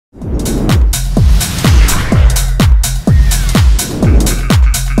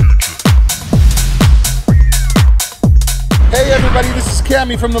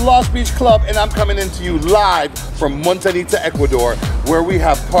Sammy from the Lost Beach Club, and I'm coming into you live from Montañita, Ecuador, where we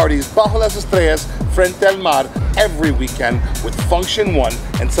have parties bajo las estrellas, frente al mar, every weekend with Function One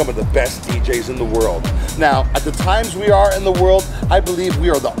and some of the best DJs in the world. Now, at the times we are in the world, I believe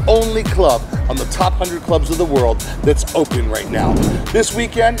we are the only club on the top 100 clubs of the world that's open right now. This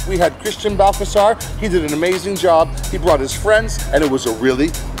weekend, we had Cristhian Balcazar. He did an amazing job. He brought his friends, and it was a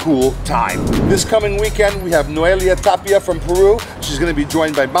really cool time. This coming weekend, we have Noelia Tapia from Peru. She's going to be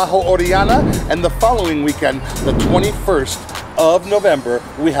joined by Majo Oriana, and the following weekend, the 21st of November,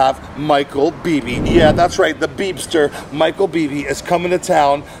 we have Michael Beebe. Yeah, that's right, the Beebster, Michael Beebe, is coming to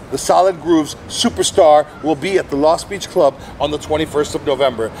town. The Solid Grooves superstar will be at the Lost Beach Club on the 21st of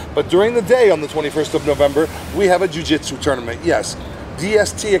November. But during the day on the 21st of November, we have a jiu-jitsu tournament. Yes,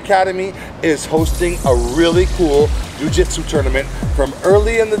 DST Academy is hosting a really cool jiu-jitsu tournament from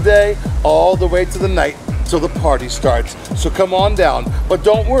early in the day all the way to the night till the party starts. So come on down. But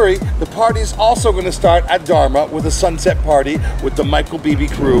don't worry, the party's also going to start at Dharma with a sunset party with the Michael Beebe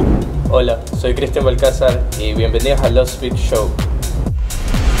crew. Hola, soy Cristhian Balcazar y bienvenidos al Lost Beach Show.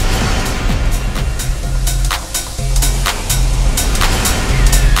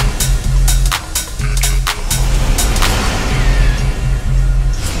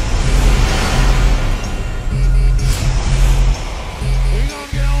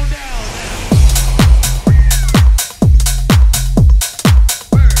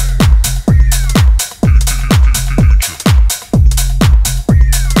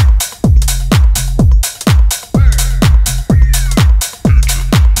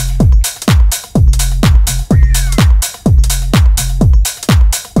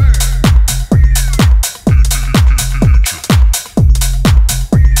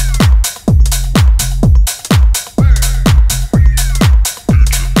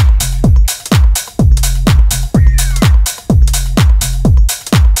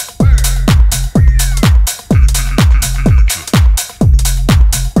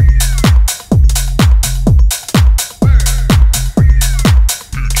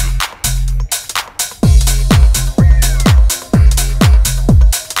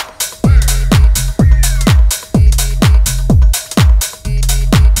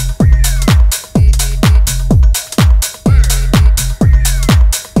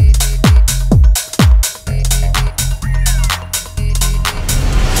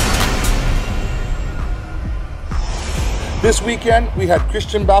 This weekend, we had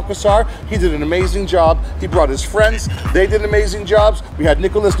Cristhian Balcazar. He did an amazing job. He brought his friends. They did amazing jobs. We had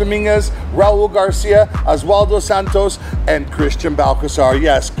Nicolas Dominguez, Raul Garcia, Oswaldo Santos, and Cristhian Balcazar.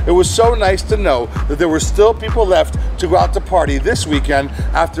 Yes, it was so nice to know that there were still people left to go out to party this weekend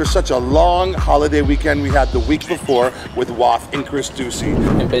after such a long holiday weekend we had the week before with wAFF and Chris Stussy.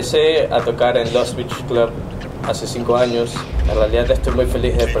 Empecé a tocar en Lost Beach Club hace 5 años. En realidad estoy muy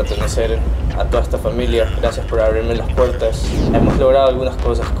feliz de pertenecer a toda esta familia. Gracias por abrirme las puertas. Hemos logrado algunas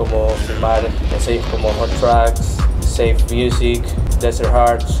cosas como filmar ensayos como Hot Tracks, Safe Music, Desert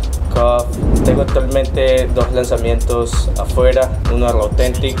Hearts, Cough. Tengo actualmente 2 lanzamientos afuera, uno en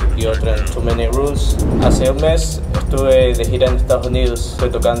Authentic y otro en Too Many Rules. Hace un mes estuve de gira en Estados Unidos.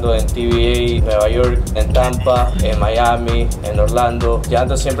 Estoy tocando en TVA, Nueva York, en Tampa, en Miami, en Orlando,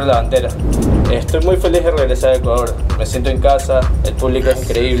 llevando siempre la bandera. Estoy muy feliz de regresar a Ecuador. Me siento en casa, el público es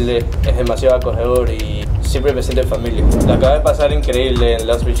increíble, es demasiado acogedor y siempre me siento en familia. La acabo de pasar increíble en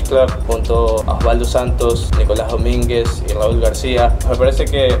Lost Beach Club junto a Oswaldo Santos, Nicolas Dominguez y Raul Garcia. Me parece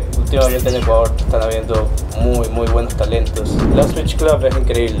que últimamente en Ecuador están habiendo muy buenos talentos. Lost Beach Club es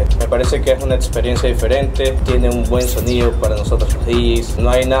increíble. Me parece que es una experiencia diferente, tiene un buen sonido para nosotros los DJs. No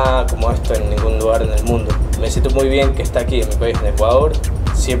hay nada como esto en ningún lugar en el mundo. Me siento muy bien que está aquí en mi país, en Ecuador.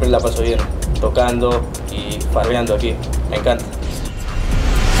 Siempre la paso bien, tocando y farreando aquí. Me encanta.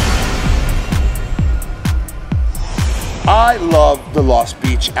 I love the Lost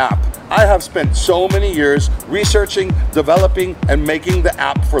Beach app. I have spent so many years researching, developing, and making the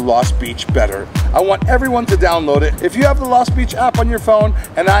app for Lost Beach better. I want everyone to download it. If you have the Lost Beach app on your phone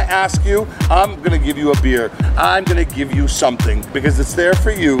and I ask you, I'm gonna give you a beer. I'm gonna give you something because it's there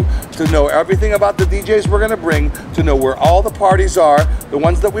for you to know everything about the DJs we're gonna bring, to know where all the parties are, the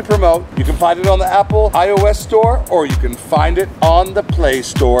ones that we promote. You can find it on the Apple iOS store or you can find it on the Play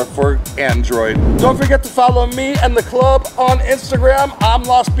Store for Android. Don't forget to follow me and the club on Instagram. Instagram, I'm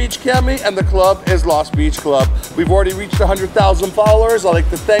Lost Beach Cami, and the club is Lost Beach Club. We've already reached 100,000 followers. I'd like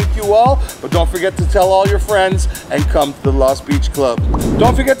to thank you all, but don't forget to tell all your friends and come to the Lost Beach Club.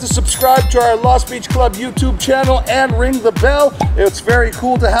 Don't forget to subscribe to our Lost Beach Club YouTube channel and ring the bell. It's very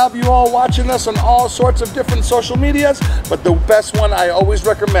cool to have you all watching us on all sorts of different social medias, but the best one I always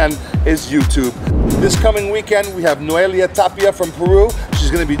recommend is YouTube. This coming weekend, we have Noelia Tapia from Peru.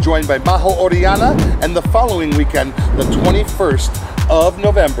 She's going to be joined by Majo Oriana, and the following weekend, the 21st of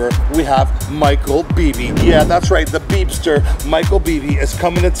November, we have Michael Beebe. Yeah, that's right, the Beepster, Michael Beebe, is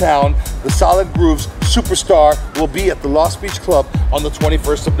coming to town. The Solid Grooves superstar will be at the Lost Beach Club on the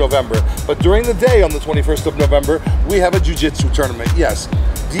 21st of November. But during the day on the 21st of November, we have a jiu-jitsu tournament. Yes,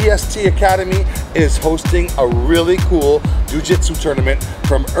 DST Academy is hosting a really cool jiu-jitsu tournament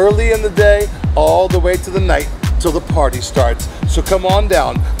from early in the day all the way to the night till the party starts. So come on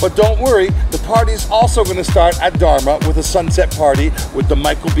down. But don't worry, the party's also going to start at Dharma with a sunset party with the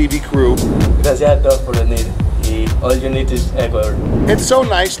Michael Beebe crew. Gracias a todos por venir. Y all you need is Ecuador. It's so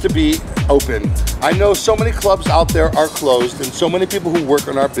nice to be open. I know so many clubs out there are closed and so many people who work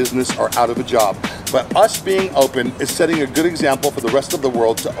in our business are out of a job. But us being open is setting a good example for the rest of the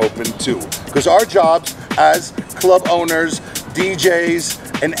world to open too. Because our jobs as club owners,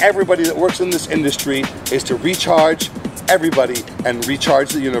 DJs, and everybody that works in this industry is to recharge everybody and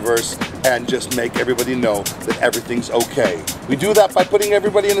recharge the universe and just make everybody know that everything's okay. We do that by putting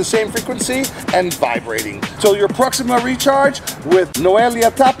everybody in the same frequency and vibrating. So your Proxima Recharge with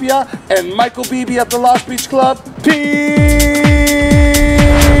Noelia Tapia and Michael Beebe at the Lost Beach Club. Peace!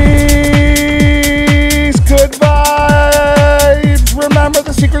 Good vibes! Remember,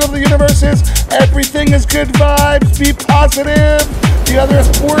 the secret of the universe is everything is good vibes. Be positive. The other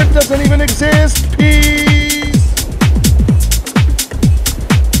word doesn't even exist. Peace!